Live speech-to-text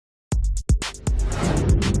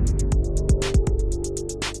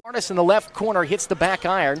In the left corner hits the back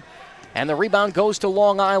iron, and the rebound goes to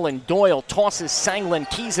Long Island. Doyle tosses Senglin,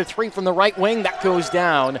 keys a three from the right wing. That goes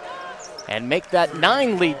down, and make that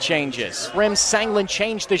 9 lead changes. Rim, Senglin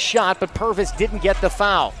changed the shot, but Purvis didn't get the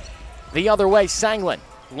foul. The other way, Senglin.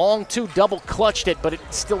 Long two, double clutched it, but it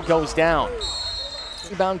still goes down.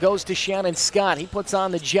 Rebound goes to Shannon Scott. He puts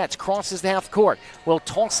on the Jets, crosses the half court. Will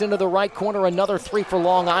toss into the right corner, another three for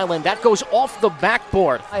Long Island. That goes off the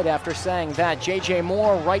backboard. Right after saying that, J.J.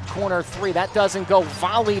 Moore, right corner three. That doesn't go,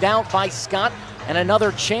 volleyed out by Scott. And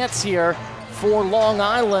another chance here for Long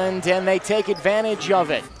Island, and they take advantage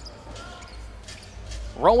of it.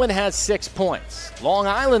 Rowan has 6 points. Long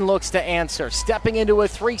Island looks to answer. Stepping into a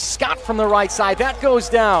three, Scott from the right side. That goes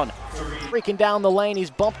down. Freaking down the lane.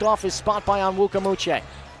 He's bumped off his spot by Onwukamuche.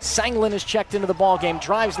 Senglin is checked into the ballgame.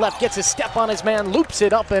 Drives left, gets a step on his man, loops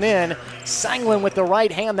it up and in. Senglin with the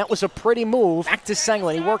right hand. That was a pretty move. Back to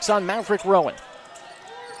Senglin. He works on Maverick Rowan.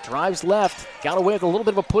 Drives left. Got away with a little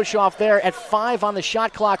bit of a push off there. At 5 on the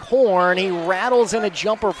shot clock, Horn. He rattles in a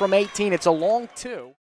jumper from 18. It's a long two.